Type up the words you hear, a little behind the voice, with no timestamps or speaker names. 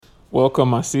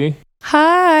Welcome, Masi.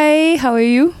 Hi, how are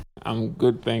you? I'm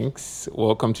good, thanks.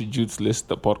 Welcome to Jude's List,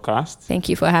 the podcast. Thank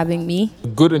you for having me. A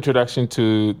good introduction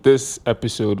to this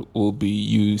episode will be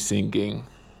you singing.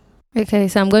 Okay,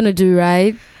 so I'm going to do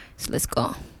right. So let's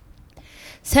go.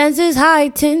 Senses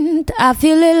heightened, I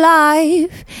feel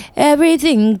alive.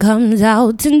 Everything comes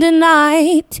out in the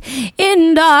night.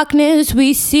 In darkness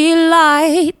we see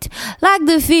light. Like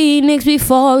the phoenix we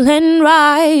fall and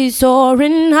rise.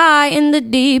 Soaring high in the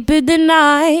deep of the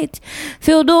night.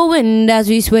 Feel the wind as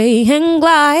we sway and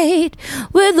glide.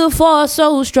 With a force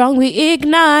so strong we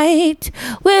ignite.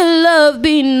 With love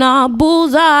being our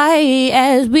bullseye.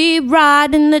 As we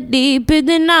ride in the deep of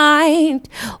the night.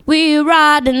 We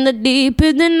ride in the deep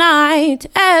of the night,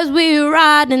 as we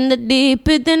ride in the deep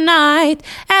of the night,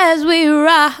 as we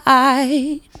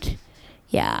ride.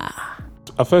 Yeah.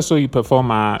 I first saw you perform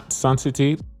at Sun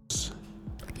City.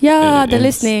 Yeah, the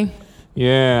listening.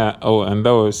 Yeah. Oh, and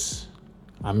that was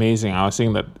amazing. I was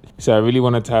saying that. So I really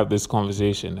wanted to have this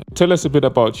conversation. Tell us a bit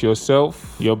about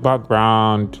yourself, your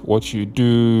background, what you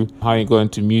do, how you got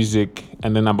into music,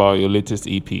 and then about your latest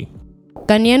EP.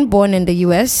 Ghanaian, born in the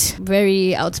US,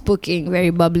 very outspoken,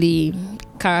 very bubbly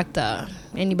character.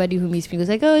 Anybody who meets me goes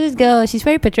like, oh, this girl, she's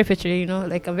very picture, you know,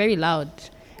 like I'm very loud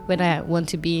when I want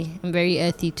to be. I'm very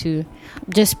earthy too.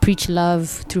 Just preach love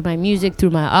through my music, through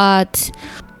my art.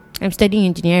 I'm studying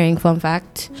engineering, fun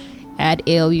fact, at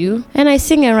ALU. And I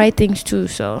sing and write things too,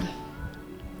 so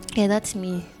yeah, that's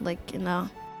me, like, you know.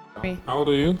 How old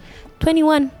are you?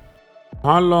 21.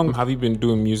 How long have you been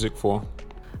doing music for?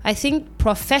 I think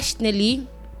professionally,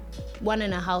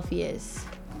 1.5 years.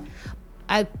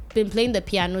 I've been playing the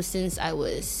piano since I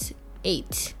was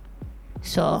 8.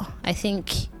 So I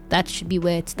think that should be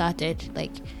where it started,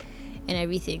 like, and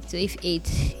everything. So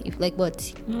if like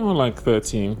what? Oh, like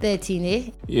 13. 13,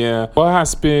 eh? Yeah. What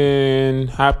has been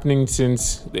happening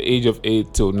since the age of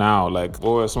 8 till now? Like,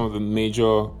 what were some of the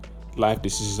major life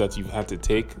decisions that you've had to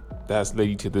take that has led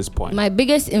you to this point? My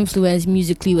biggest influence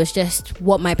musically was just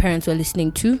what my parents were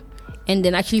listening to, and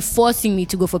then actually forcing me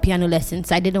to go for piano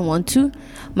lessons. I didn't want to.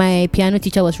 My piano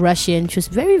teacher was Russian. She was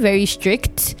very, very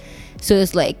strict. So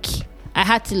it's like I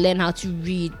had to learn how to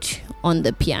read on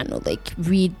the piano, like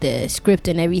read the script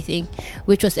and everything,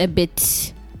 which was a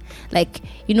bit like,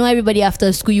 you know, everybody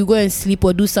after school, you go and sleep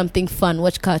or do something fun,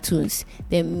 watch cartoons.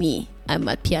 Then me, I'm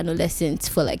at piano lessons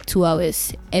for like 2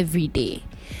 hours every day.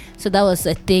 So that was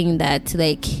a thing that,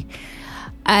 like,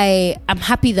 I'm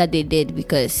happy that they did,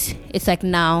 because it's like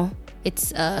now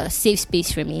it's a safe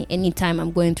space for me. Anytime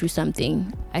I'm going through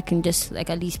something, I can just like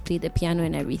at least play the piano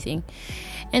and everything.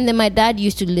 And then my dad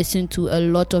used to listen to a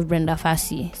lot of Brenda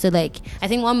Fassie. So like, I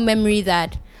think one memory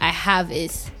that I have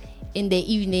is in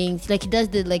the evenings, like he does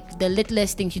the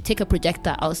littlest things. You take a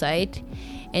projector outside,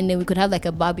 and then we could have like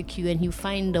a barbecue, and you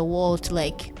find the wall to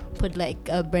like put like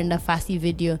a Brenda Fassie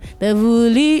video.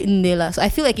 So I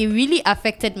feel like it really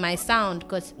affected my sound,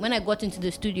 because when I got into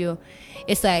the studio,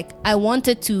 it's like I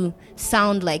wanted to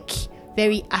sound like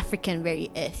very African, very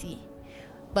earthy,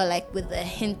 but like with a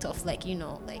hint of like, you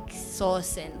know, like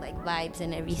sauce and like vibes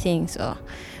and everything. So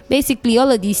basically all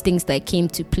of these things that came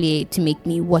to play to make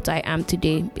me what I am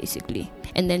today, basically.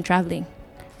 And then traveling.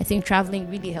 I think traveling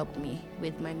really helped me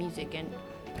with my music and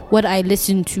what I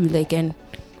listen to, like, and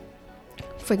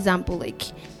for example, like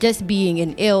just being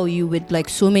in ALU with like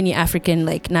so many African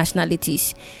like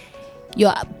nationalities,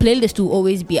 your playlist will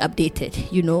always be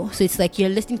updated, you know. So it's like you're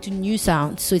listening to new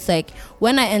sounds. So it's like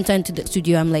when I enter into the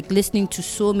studio, I'm like listening to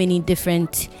so many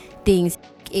different things.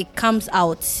 It comes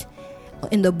out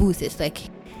in the booth. It's like,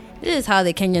 this is how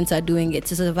the Kenyans are doing it.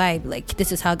 It's a vibe. Like,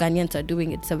 this is how Ghanaians are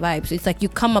doing it. It's a vibe. So it's like you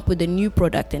come up with a new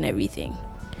product and everything.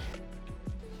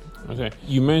 Okay.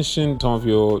 You mentioned some of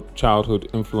your childhood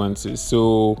influences.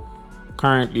 So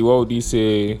currently, what would you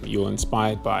say you're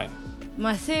inspired by?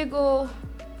 Masego,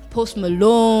 Post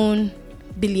Malone,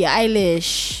 Billie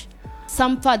Eilish,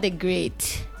 Sampha the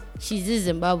Great. She's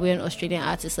a Zimbabwean Australian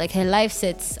artist. Like, her live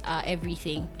sets are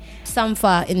everything.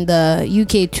 Sampha in the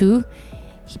UK too.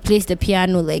 He plays the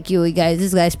piano like, yo guys,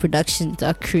 this guy's productions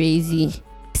are crazy.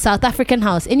 South African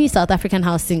house, any South African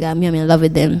house singer, I'm in love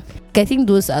with them. I think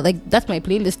those are like, that's my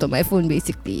playlist on my phone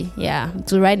basically. Yeah.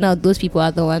 So right now, those people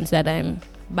are the ones that I'm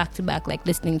back to back like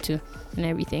listening to and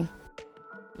everything.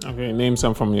 Okay, name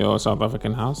some from your South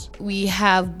African house. We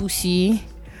have Busi.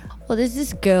 Oh, there's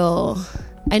this girl.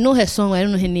 I know her song, I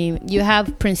don't know her name. You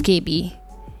have Prince KB.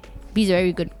 He's a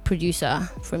very good producer.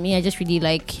 For me, I just really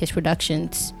like his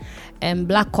productions. And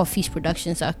Black Coffee's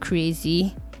productions are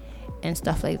crazy and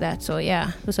stuff like that. So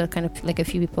yeah, those are kind of like a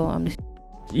few people.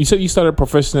 You said you started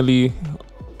professionally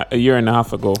a year and a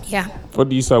half ago. Yeah. What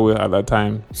did you start with at that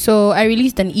time? So I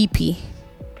released an EP.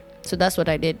 So that's what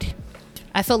I did.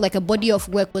 I felt like a body of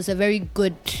work was a very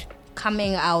good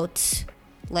coming out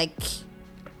like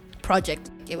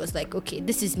project. It was like, okay,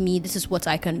 this is me, this is what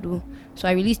I can do. So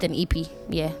I released an EP, a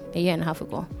year and a half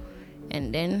ago.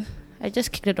 And then I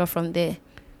just kicked it off from there.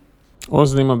 What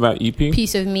was the name of that EP?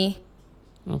 Piece of Me.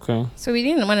 Okay. So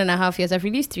within 1.5 years, I've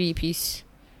released 3 EPs,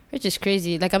 which is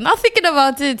crazy. Like, I'm not thinking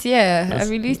about it. Yeah, I've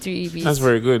released 3 EPs. That's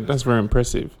very good. That's very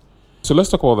impressive. So let's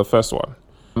talk about the first one.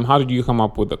 How did you come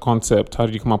up with the concept? How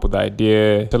did you come up with the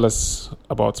idea? Tell us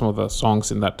about some of the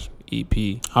songs in that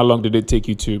EP. How long did it take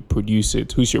you to produce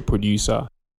it? Who's your producer?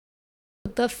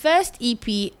 The first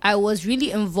EP, I was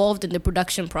really involved in the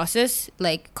production process,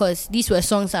 like, because these were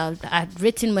songs I'd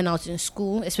written when I was in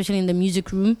school, especially in the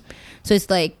music room. So it's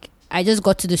like, I just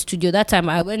got to the studio. That time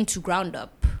I went to Ground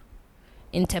Up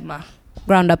in Tema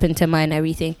and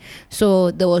everything.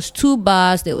 So there was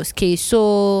Tubas, there was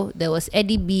K-So, there was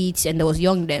Eddie Beats, and there was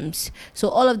Young Dems. So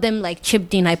all of them like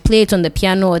chipped in. I play it on the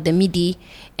piano or the MIDI,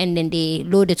 and then they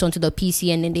load it onto the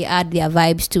PC, and then they add their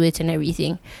vibes to it and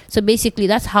everything. So basically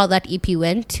that's how that EP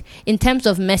went. In terms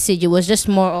of message, it was just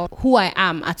more of who I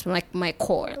am at like my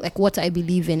core, like what I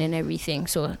believe in and everything.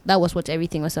 So that was what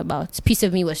everything was about. Piece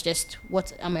of Me was just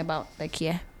what I'm about, like,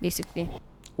 yeah, basically.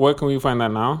 Where can we find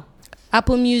that now?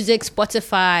 Apple Music,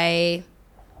 Spotify,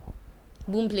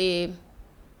 Boomplay,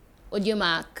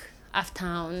 Audiomack,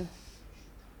 Aftown.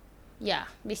 Yeah,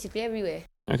 basically everywhere.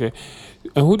 Okay.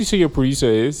 And who do you say your producer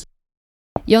is?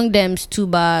 Young Dems,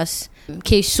 Tubas,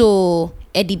 K-So,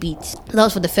 Eddie Beats. That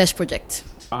was for the first project.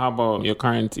 How about your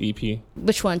current EP?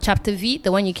 Which one? Chapter V,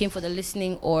 the one you came for the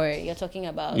listening, or you're talking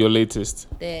about Your latest?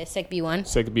 the Sec B one?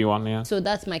 Sec B one, yeah. So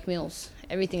that's Mike Mills.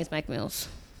 Everything is Mike Mills.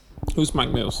 Who's Mike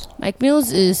Mills? Mike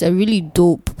Mills is a really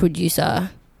dope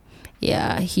producer.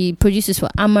 Yeah, he produces for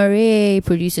Amare,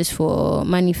 produces for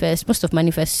Manifest. Most of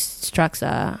Manifest's tracks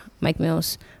are Mike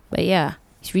Mills. But yeah,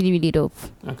 he's really, really dope.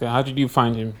 Okay, how did you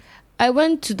find him? I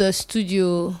went to the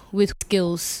studio with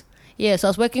Skills. Yeah, so I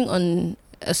was working on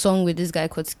a song with this guy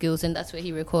called Skills, and that's where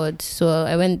he records. So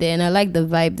I went there and I liked the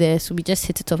vibe there. So we just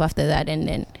hit it off after that, and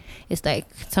then it's like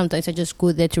sometimes I just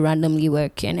go there to randomly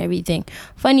work and everything.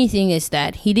 Funny thing is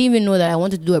that he didn't even know that I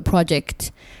wanted to do a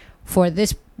project for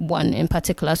this one in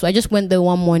particular. So I just went there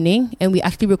one morning and we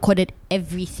actually recorded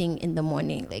everything in the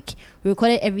morning. Like, we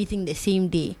recorded everything the same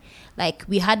day. Like,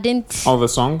 we hadn't... All the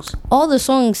songs? All the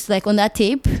songs, like, on that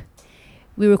tape,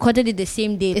 we recorded it the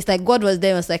same day. It's like God was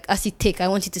there and was like, Asi, take, I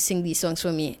want you to sing these songs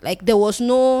for me. Like, there was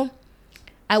no...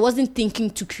 I wasn't thinking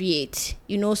to create,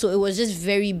 you know, so it was just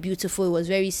very beautiful. It was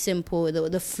very simple.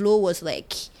 The flow was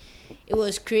like, it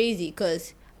was crazy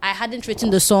because I hadn't written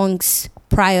the songs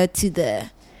prior to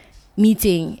the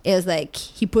meeting. It was like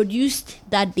he produced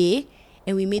that day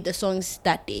and we made the songs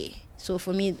that day. So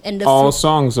for me, and the all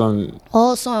songs,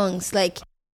 like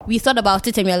we thought about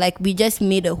it and we were like, we just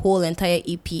made a whole entire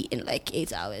EP in like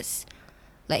 8 hours.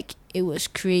 Like, it was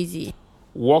crazy.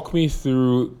 Walk me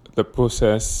through the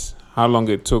process, how long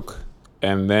it took,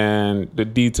 and then the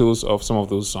details of some of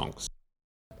those songs.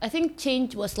 I think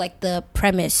Change was like the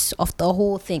premise of the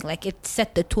whole thing. Like, it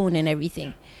set the tone and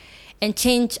everything. And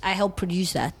Change, I helped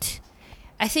produce that.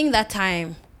 I think that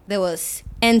time there was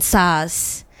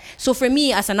NSAS. So for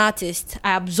me as an artist,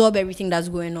 I absorb everything that's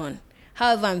going on.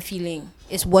 However I'm feeling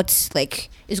is what's like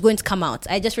is going to come out.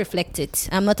 I just reflect it.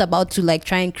 I'm not about to like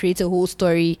try and create a whole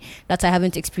story that I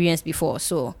haven't experienced before.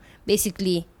 So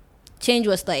basically, Change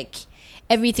was like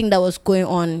everything that was going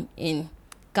on in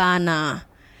Ghana,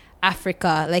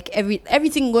 Africa, like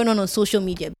everything going on social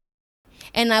media.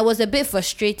 And I was a bit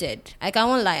frustrated. Like, I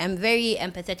won't lie, I'm very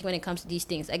empathetic when it comes to these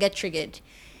things. I get triggered.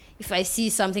 If I see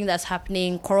something that's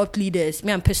happening, corrupt leaders,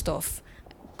 I'm pissed off.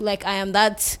 Like, I am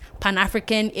that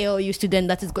Pan-African ALU student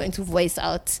that is going to voice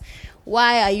out,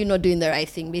 why are you not doing the right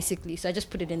thing, basically. So I just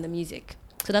put it in the music.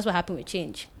 So that's what happened with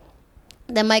Change.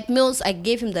 Then Mike Mills, I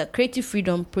gave him the creative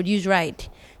freedom, produce right.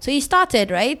 So he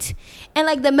started, right? And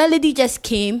like the melody just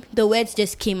came, the words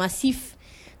just came as if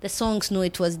the songs know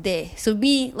it was there. So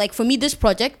for me, this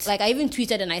project, like I even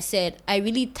tweeted and I said, I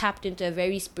really tapped into a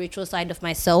very spiritual side of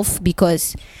myself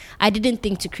because I didn't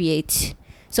think to create.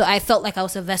 So I felt like I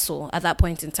was a vessel at that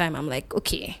point in time. I'm like,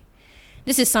 okay,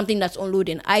 this is something that's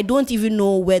unloading. I don't even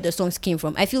know where the songs came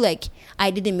from. I feel like I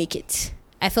didn't make it.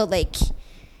 I felt like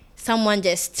someone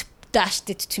just dashed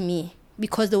it to me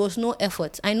because there was no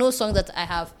effort. I know songs that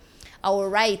I will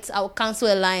write, I'll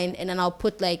cancel a line and then I'll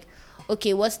put like,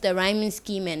 okay, what's the rhyming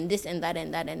scheme and this and that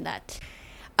and that and that.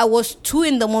 I was too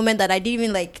in the moment that I didn't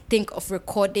even like think of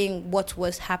recording what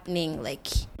was happening, like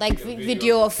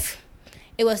video of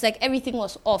it was like everything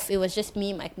was off. It was just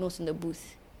me, Mike Nose in the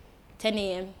booth. 10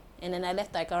 a.m. And then I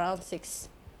left like around 6,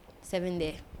 7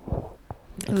 there.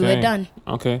 And we were done.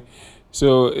 Okay.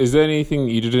 So is there anything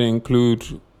you didn't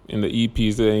include in the EP?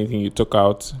 Is there anything you took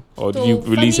out? Or did you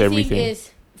release everything?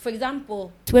 Is, for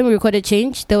example, when we recorded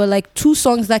Change, there were like 2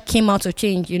 songs that came out of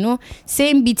Change, you know?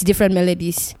 Same beats, different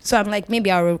melodies. So I'm like, maybe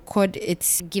I'll record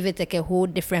it, give it like a whole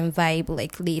different vibe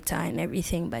like later and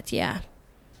everything. But yeah,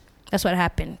 that's what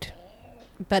happened.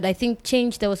 But I think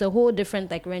Change, there was a whole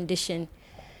different like rendition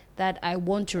that I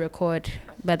want to record,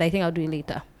 but I think I'll do it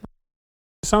later.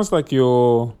 It sounds like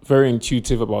you're very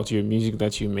intuitive about your music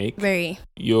that you make. Very.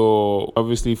 You're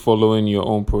obviously following your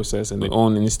own process and your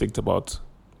own instinct about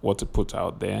what to put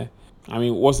out there. I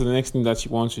mean, what's the next thing that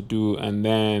you want to do? And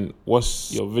then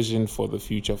what's your vision for the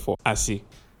future for Asi?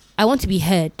 I want to be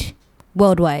heard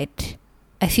worldwide.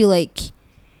 I feel like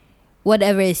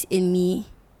whatever is in me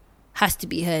has to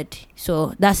be heard.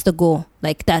 So that's the goal.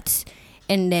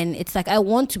 And then it's like I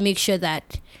want to make sure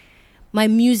that my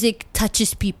music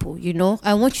touches people, you know?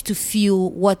 I want you to feel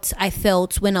what I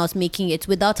felt when I was making it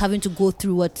without having to go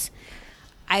through what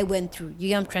I went through. You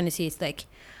get what I'm trying to say? It's like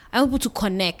I want people to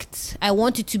connect. I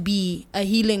want it to be a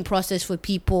healing process for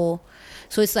people.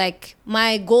 So it's like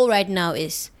my goal right now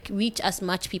is reach as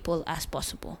much people as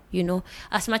possible, you know?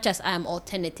 As much as I am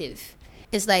alternative.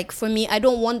 It's like, for me, I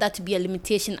don't want that to be a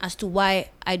limitation as to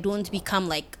why I don't become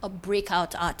like a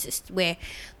breakout artist where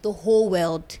the whole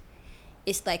world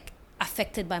is like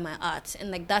affected by my art.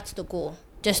 And like, that's the goal.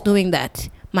 Just knowing that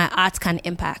my art can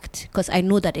impact, because I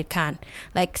know that it can.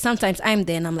 Like, sometimes I'm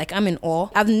there and I'm like, I'm in awe.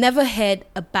 I've never heard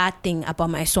a bad thing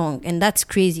about my song. And that's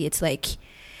crazy. It's like,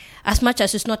 as much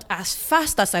as it's not as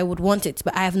fast as I would want it,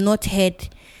 but I have not heard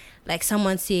like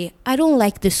someone say, I don't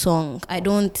like this song. I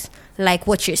don't like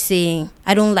what you're saying.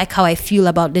 I don't like how I feel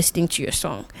about listening to your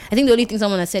song. I think the only thing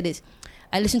someone has said is,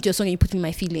 I listen to your song and you put me in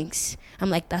my feelings. I'm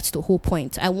like, that's the whole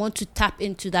point. I want to tap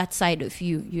into that side of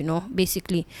you, you know,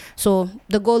 basically. So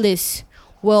the goal is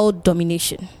world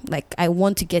domination. Like, I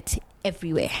want to get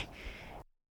everywhere.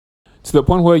 To the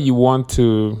point where you want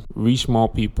to reach more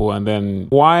people, and then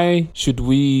why should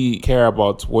we care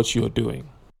about what you're doing?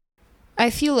 I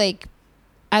feel like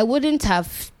I wouldn't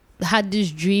have had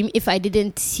this dream if I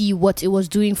didn't see what it was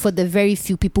doing for the very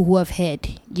few people who have heard.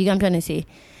 You get what I'm trying to say?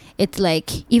 It's like,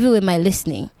 even with my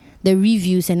listening, the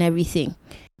reviews and everything,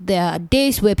 there are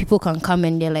days where people can come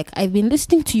and they're like, I've been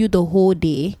listening to you the whole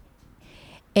day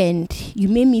and you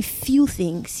made me feel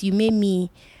things. You made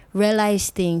me realize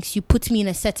things. You put me in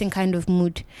a certain kind of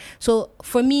mood. So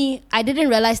for me, I didn't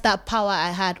realize that power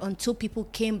I had until people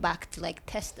came back to like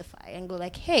testify and go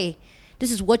like, hey,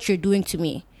 this is what you're doing to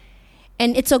me.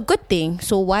 And it's a good thing.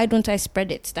 So why don't I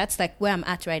spread it? That's like where I'm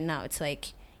at right now. It's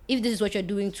like, if this is what you're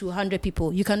doing to 100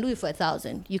 people, you can do it for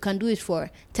 1,000. You can do it for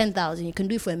 10,000. You can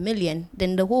do it for 1 million.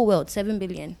 Then the whole world, 7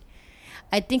 billion.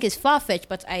 I think it's far-fetched,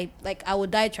 but I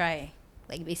would die trying,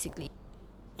 like, basically.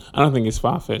 I don't think it's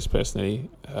far-fetched, personally.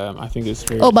 I think it's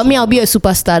very... Oh, but me, I'll be a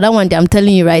superstar. That one day, I'm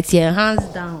telling you right here, hands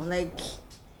down. Like,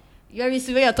 you already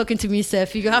see when you're talking to me,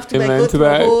 Seth. You have to like go to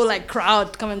the whole like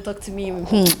crowd, come and talk to me.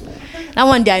 That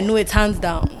one day, I know it's hands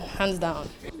down. Hands down.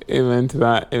 Amen to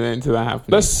that. Amen to that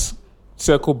happening. Let's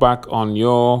circle back on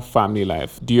your family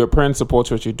life. Do your parents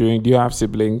support what you're doing? Do you have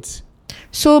siblings?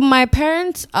 So my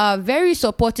parents are very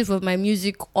supportive of my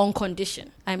music on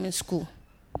condition I'm in school.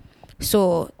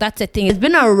 So that's the thing. It's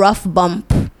been a rough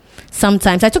bump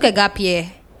sometimes. I took a gap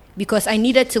year because I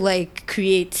needed to like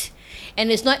create. And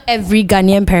it's not every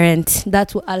Ghanaian parent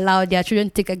that will allow their children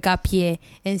to take a gap year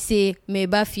and say,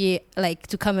 Mebafie, like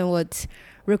to come and what?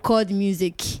 Record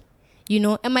music. You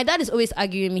know, and my dad is always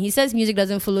arguing me. He says music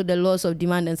doesn't follow the laws of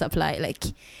demand and supply. Like,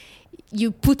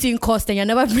 you put in cost and you're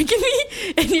never bringing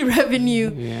any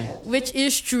revenue, which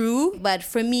is true. But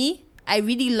for me, I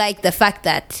really like the fact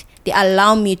that they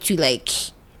allow me to, like,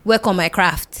 work on my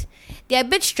craft. They're a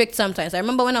bit strict sometimes. I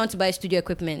remember when I went to buy studio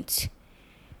equipment,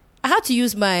 I had to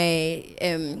use my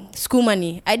school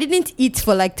money. I didn't eat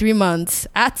for, like, 3 months.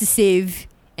 I had to save.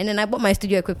 And then I bought my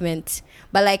studio equipment.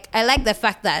 But, like, I like the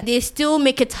fact that they still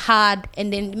make it hard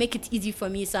and then make it easy for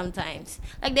me sometimes.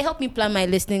 Like, they help me plan my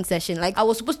listening session. Like, I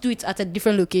was supposed to do it at a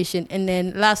different location. And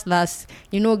then last,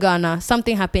 you know, Ghana,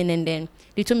 something happened. And then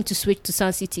they told me to switch to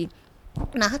Sun City.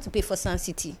 And I had to pay for Sun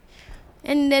City.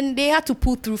 And then they had to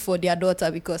pull through for their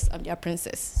daughter because I'm their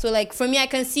princess. So, like, for me, I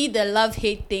can see the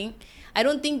love-hate thing. I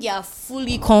don't think they are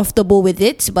fully comfortable with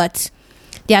it, but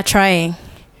they are trying.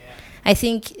 I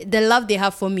think the love they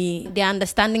have for me, they're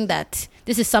understanding that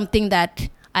this is something that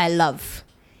I love.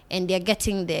 And they're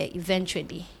getting there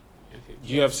eventually. Okay.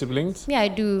 Do you have siblings? Yeah, I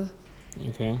do.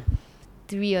 Okay.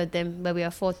 3 of them, but we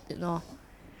are 4. No,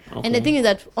 And the thing is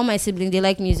that all my siblings, they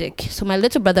like music. So my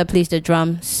little brother plays the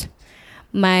drums.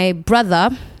 My brother,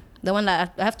 the one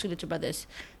that I have two little brothers.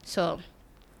 So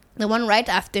the one right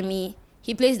after me,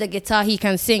 he plays the guitar. He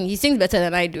can sing. He sings better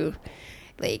than I do.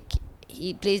 Like,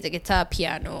 he plays the guitar,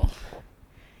 piano.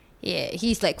 Yeah,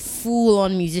 he's like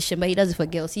full-on musician, but he does it for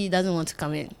girls. He doesn't want to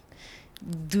come in,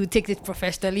 take it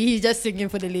professionally. He's just singing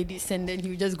for the ladies, and then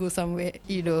he'll just go somewhere,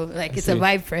 like it's a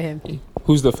vibe for him.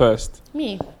 Who's the first?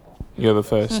 Me. You're the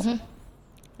first?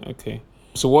 Mm-hmm. Okay.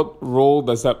 So what role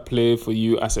does that play for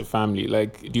you as a family?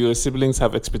 Like, do your siblings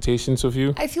have expectations of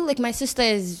you? I feel like my sister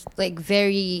is like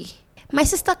very... My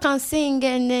sister can sing,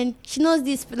 and then she knows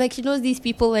these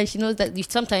people, and she knows that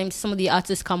sometimes some of the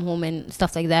artists come home and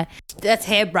stuff like that. That's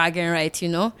her bragging, right?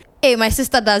 Hey, my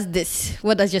sister does this.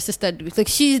 What does your sister do? It's like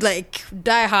she's like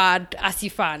die-hard Asi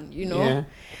fan, Yeah.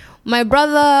 My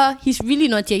brother, he's really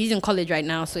not here. He's in college right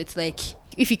now, so it's like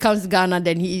if he comes to Ghana,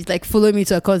 then he's like, follow me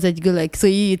to a concert. You go like, so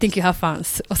you think you have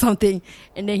fans or something,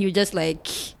 and then he'll just like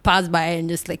pass by and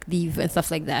just like leave and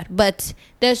stuff like that. But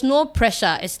there's no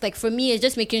pressure. It's like, for me, it's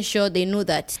just making sure they know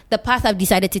that the path I've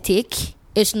decided to take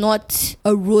is not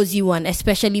a rosy one,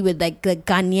 especially with like the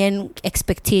Ghanaian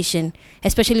expectation,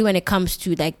 especially when it comes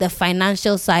to like the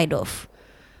financial side of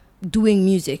doing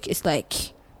music. It's like,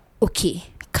 okay,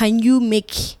 can you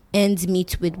make ends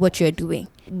meet with what you're doing?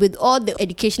 With all the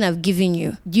education I've given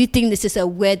you, do you think this is a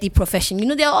worthy profession?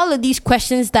 There are all of these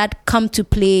questions that come to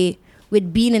play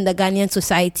with being in the Ghanaian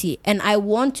society. And I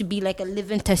want to be like a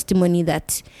living testimony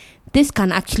that this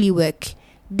can actually work.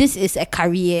 This is a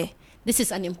career. This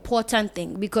is an important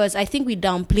thing, because I think we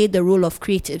downplay the role of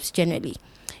creatives generally.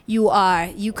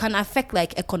 You can affect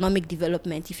like economic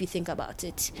development if you think about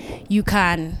it. You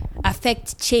can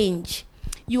affect change.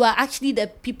 You are actually the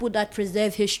people that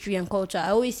preserve history and culture. I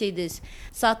always say this.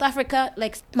 South Africa,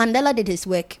 like Mandela did his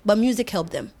work, but music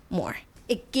helped them more.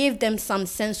 It gave them some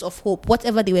sense of hope.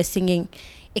 Whatever they were singing,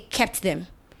 it kept them.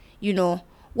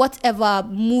 Whatever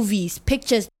movies,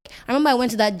 pictures. I remember I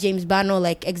went to that James Barno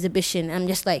like exhibition. I'm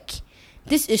just like,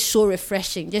 this is so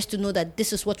refreshing just to know that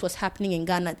this is what was happening in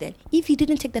Ghana then. If he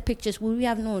didn't take the pictures, would we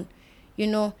have known?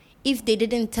 If they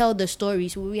didn't tell the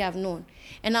stories, would we have known?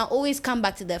 And I always come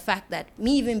back to the fact that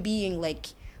me even being like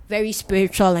very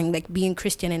spiritual and like being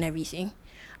Christian and everything,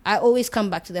 I always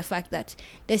come back to the fact that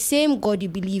the same God you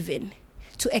believe in,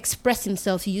 to express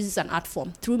himself, he uses an art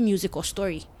form through music or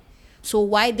story. So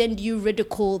why then do you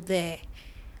ridicule the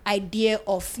idea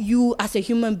of you as a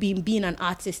human being an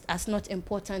artist as not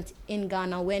important in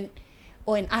Ghana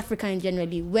or in Africa in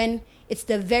generally, when it's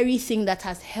the very thing that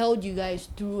has held you guys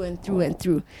through and through and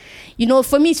through?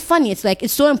 For me, it's funny. It's like,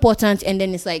 it's so important, and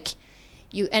then it's like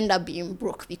you end up being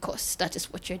broke because that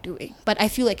is what you're doing. But I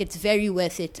feel like it's very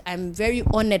worth it. I'm very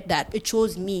honored that it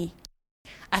chose me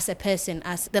as a person,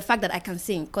 as the fact that I can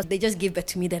sing, because they just give birth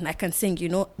to me, then I can sing,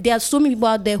 There are so many people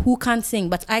out there who can't sing,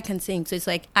 but I can sing. So it's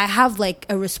like, I have like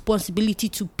a responsibility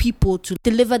to people to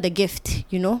deliver the gift,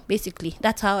 basically.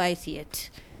 That's how I see it.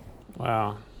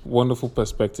 Wow. Wonderful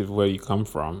perspective where you come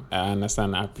from. I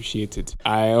understand. I appreciate it.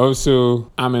 I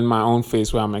also am in my own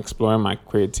phase where I'm exploring my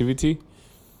creativity,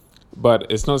 but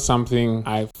it's not something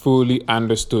I fully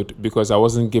understood because I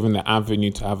wasn't given the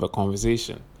avenue to have a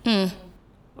conversation.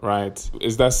 Right?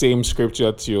 Is that same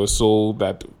scripture to your soul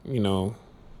that,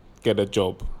 get a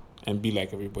job and be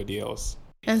like everybody else?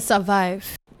 And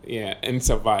survive. Yeah, and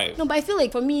survive. No, but I feel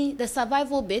like for me, the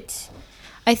survival bit,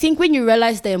 I think when you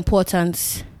realize the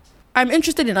importance, I'm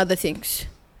interested in other things.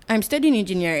 I'm studying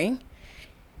engineering.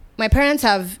 My parents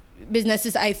have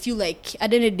businesses I feel like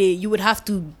at the end of the day, you would have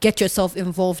to get yourself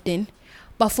involved in.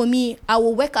 But for me, I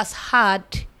will work as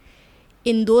hard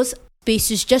in those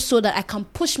spaces just so that I can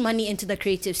push money into the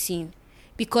creative scene,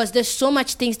 because there's so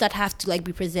much things that have to like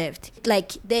be preserved,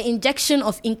 like the injection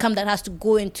of income that has to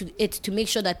go into it to make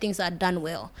sure that things are done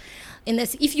well. And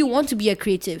if you want to be a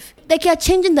creative, like, you're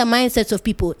changing the mindsets of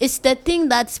people. It's the thing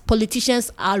that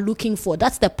politicians are looking for.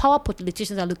 That's the power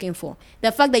politicians are looking for.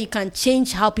 The fact that you can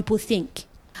change how people think.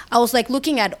 I was like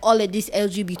looking at all of this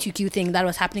LGBTQ thing that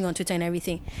was happening on Twitter and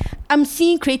everything. I'm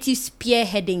seeing creatives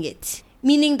spearheading it,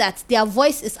 meaning that their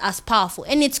voice is as powerful,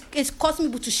 and it's causing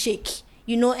people to shake,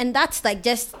 and that's like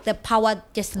just the power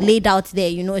just laid out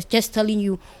there. It's just telling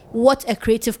you what a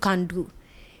creative can do.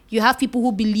 You have people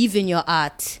who believe in your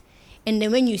art, and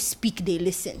then when you speak, they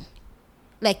listen.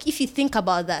 Like, if you think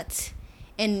about that,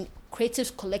 and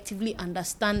creatives collectively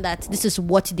understand that this is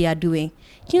what they are doing,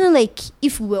 like,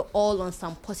 if we were all on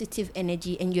some positive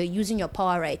energy and you're using your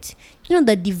power right,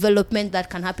 the development that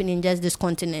can happen in just this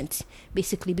continent,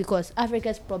 basically, because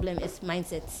Africa's problem is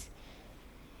mindsets.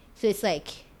 So it's like,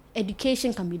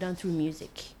 education can be done through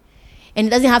music. And it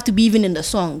doesn't have to be even in the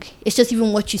song. It's just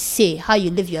even what you say, how you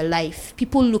live your life.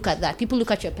 People look at that. People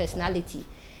look at your personality.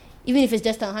 Even if it's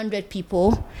just 100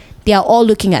 people, they are all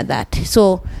looking at that.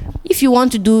 So if you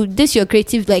want to do this, your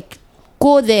creative, like,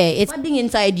 go there. It's something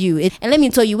inside you. And let me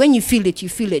tell you, when you feel it,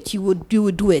 you would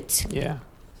do it. Yeah.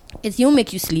 It won't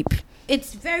make you sleep.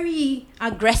 It's very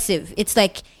aggressive. It's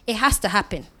like, it has to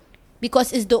happen.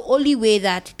 Because it's the only way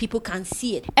that people can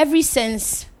see it. Every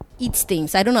sense eats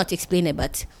things. I don't know how to explain it,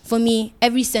 but for me,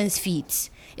 every sense feeds.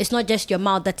 It's not just your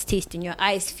mouth that's tasting. Your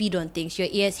eyes feed on things. Your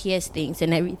ears hears things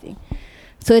and everything.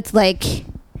 So it's like,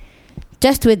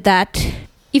 just with that,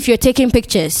 if you're taking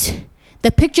pictures,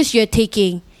 the pictures you're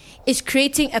taking is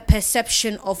creating a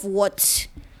perception of what,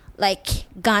 like,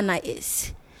 Ghana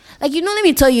is. Like, let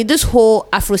me tell you, this whole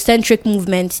Afrocentric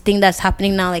movement thing that's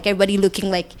happening now, like everybody looking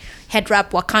like head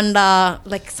wrap, Wakanda,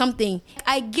 like something.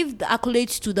 I give the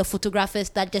accolades to the photographers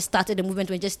that just started the movement.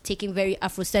 We're just taking very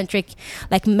Afrocentric,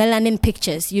 like melanin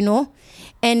pictures,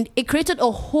 And it created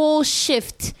a whole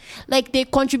shift. Like, they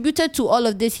contributed to all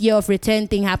of this year of return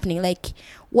thing happening. Like,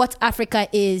 what Africa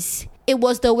is, it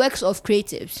was the works of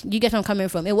creatives. You get where I'm coming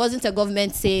from? It wasn't a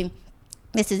government saying,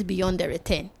 this is beyond the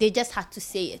return. They just had to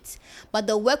say it. But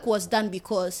the work was done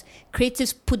because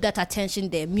creatives put that attention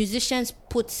there. Musicians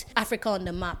put Africa on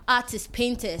the map. Artists,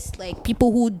 painters, like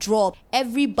people who draw.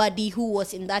 Everybody who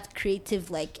was in that creative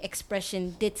like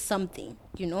expression did something,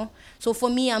 So for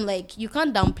me, I'm like, you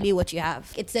can't downplay what you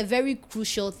have. It's a very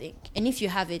crucial thing. And if you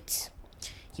have it,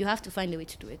 you have to find a way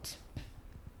to do it.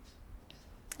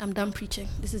 I'm done preaching.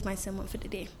 This is my sermon for the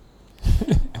day.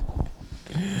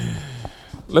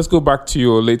 Let's go back to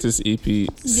your latest EP,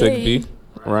 Segbi,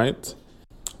 right?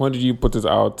 When did you put it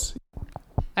out?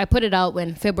 I put it out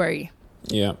in February.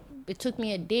 Yeah. It took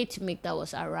me a day to make. That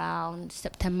was around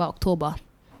September, October.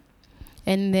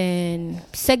 And then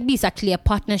Segbi is actually a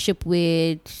partnership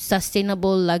with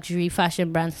sustainable luxury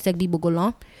fashion brand Segbi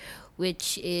Bogolon,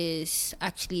 which is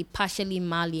actually partially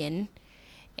Malian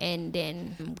and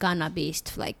then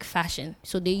Ghana-based like fashion.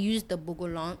 So they use the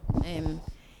Bogolon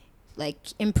like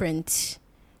imprint.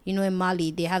 In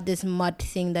Mali, they have this mud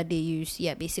thing that they use.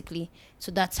 Yeah, basically.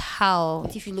 So that's how,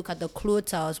 if you look at the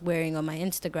clothes I was wearing on my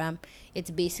Instagram, it's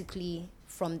basically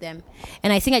from them.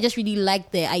 And I think I just really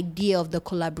like the idea of the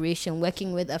collaboration,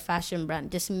 working with a fashion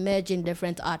brand, just merging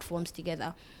different art forms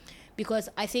together. Because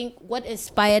I think what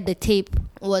inspired the tape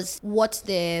was what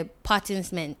the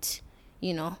patterns meant,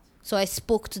 So I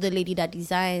spoke to the lady that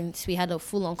designs. We had a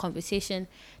full-on conversation.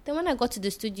 Then when I got to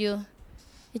the studio,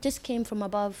 it just came from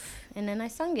above, and then I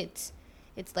sang it.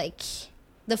 It's like,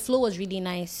 the flow was really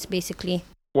nice, basically.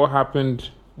 What happened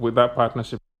with that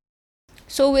partnership?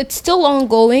 So it's still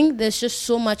ongoing. There's just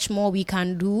so much more we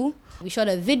can do. We shot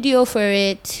a video for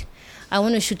it. I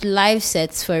want to shoot live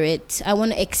sets for it. I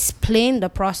want to explain the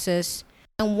process.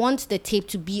 I want the tape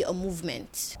to be a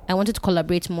movement. I wanted to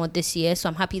collaborate more this year, so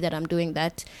I'm happy that I'm doing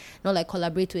that. Not like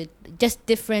collaborate with just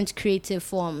different creative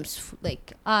forms,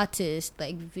 like artists,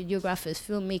 like videographers,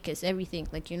 filmmakers, everything,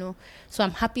 So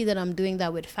I'm happy that I'm doing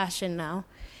that with fashion now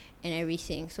and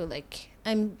everything. So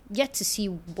I'm yet to see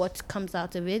what comes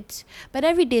out of it. But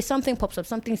every day something pops up,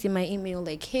 something's in my email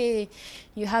like, hey,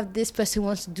 you have this person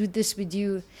wants to do this with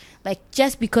you,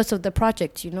 just because of the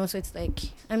project, So it's like,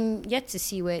 I'm yet to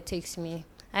see where it takes me.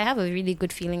 I have a really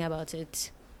good feeling about it.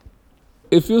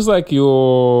 It feels like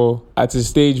you're at a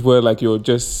stage where you're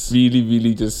just really,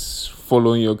 really just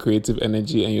following your creative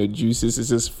energy and your juices is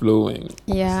just flowing.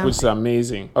 Yeah. Which is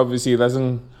amazing. Obviously, it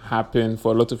doesn't happen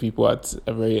for a lot of people at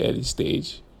a very early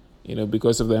stage,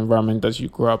 because of the environment that you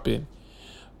grew up in.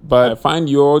 But I find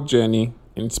your journey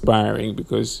inspiring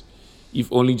because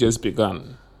you've only just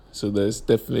begun. So there's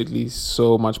definitely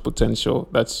so much potential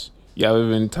that you haven't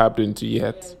even tapped into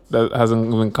yet. That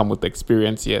hasn't even come with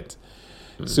experience yet.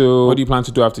 So what do you plan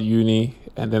to do after uni?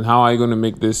 And then how are you going to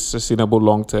make this sustainable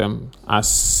long term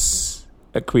as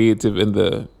a creative in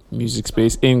the music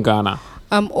space in Ghana?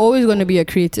 I'm always going to be a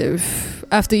creative.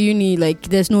 After uni,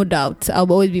 there's no doubt.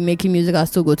 I'll always be making music. I'll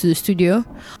still go to the studio.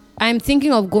 I'm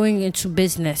thinking of going into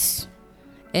business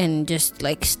and just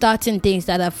starting things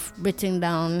that I've written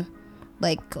down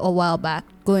a while back,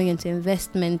 going into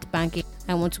investment banking.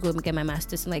 I want to go and get my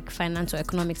master's in finance or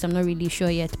economics. I'm not really sure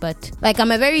yet, but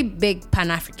I'm a very big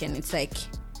Pan-African. It's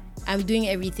I'm doing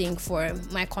everything for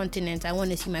my continent. I want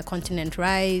to see my continent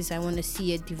rise. I want to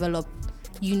see it develop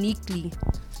uniquely.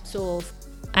 So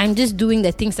I'm just doing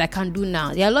the things I can do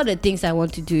now. There are a lot of things I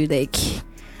want to do.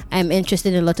 I'm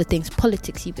interested in a lot of things,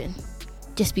 politics even,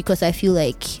 just because I feel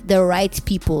the right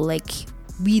people,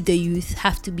 we the youth,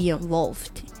 have to be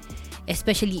involved,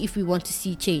 especially if we want to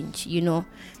see change,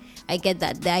 I get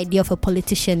that the idea of a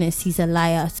politician is he's a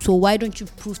liar. So why don't you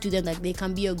prove to them that they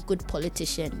can be a good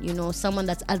politician? You know, someone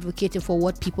that's advocating for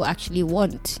what people actually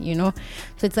want, you know?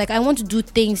 So it's like, I want to do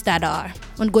things that are,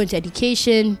 I want to go into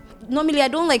education. Normally, I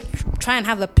don't like try and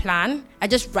have a plan. I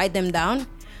just write them down.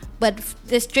 But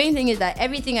the strange thing is that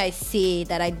everything I say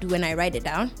that I do when I write it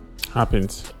down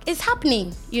happens. It's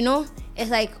happening, you know? It's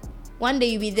like, one day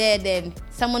you'll be there, then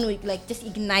someone will like just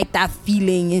ignite that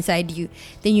feeling inside you.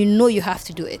 Then you know you have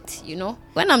to do it, you know?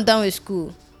 When I'm done with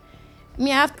school, I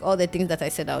have all the things that I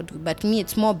said I'll do, but me,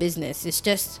 it's more business. It's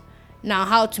just now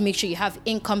how to make sure you have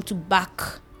income to back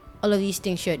all of these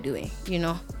things you're doing, you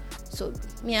know? So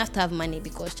me, I have to have money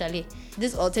because, Charlie,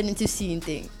 this alternative scene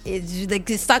thing, it's like,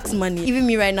 it sucks money. Even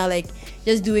me right now, like,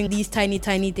 just doing these tiny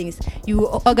things. You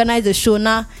organize a show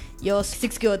now, your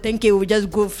 6K or 10K will just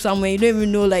go somewhere. You don't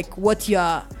even know, like, what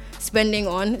you're spending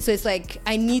on. So it's like,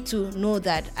 I need to know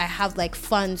that I have, like,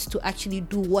 funds to actually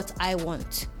do what I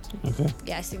want. Okay.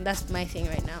 Yeah, I think that's my thing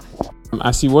right now.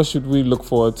 I see. What should we look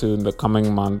forward to in the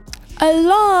coming month? A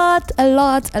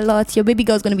lot. Your baby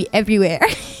girl's going to be everywhere.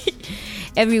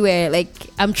 Everywhere. Like,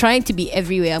 I'm trying to be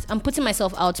everywhere. I'm putting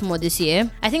myself out more this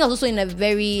year. I think I was also in a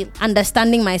very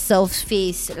understanding myself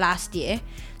phase last year.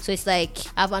 So it's like,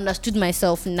 I've understood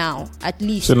myself now, at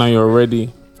least. So now you're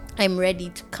ready. I'm ready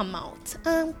to come out.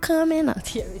 I'm coming out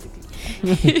here,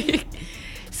 basically.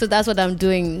 So that's what I'm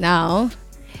doing now.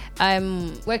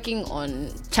 I'm working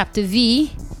on Chapter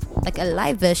V, like a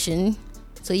live version.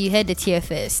 So you heard it here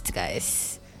first,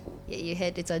 guys. Yeah, you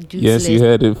heard it on Dude's Yes, List. you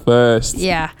heard it first.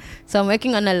 Yeah. So I'm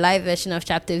working on a live version of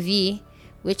Chapter V,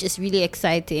 which is really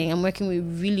exciting. I'm working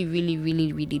with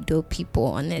really dope people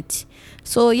on it.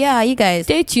 So yeah, you guys,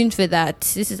 stay tuned for that.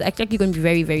 This is actually going to be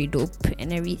very, very dope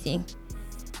and everything.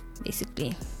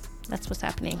 Basically, that's what's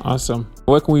happening. Awesome.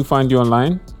 Where can we find you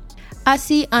online?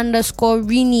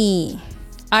 ASI_Renie.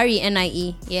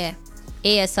 RENIE. Yeah.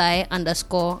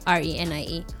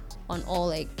 ASI_RENIE. On all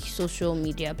like social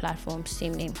media platforms.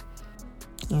 Same name.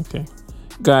 Okay.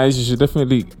 Guys, you should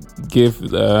definitely give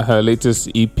her latest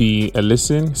EP a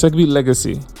listen. Segbe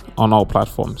Legacy on all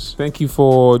platforms. Thank you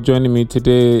for joining me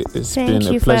today. It's been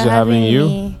a pleasure having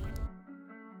you.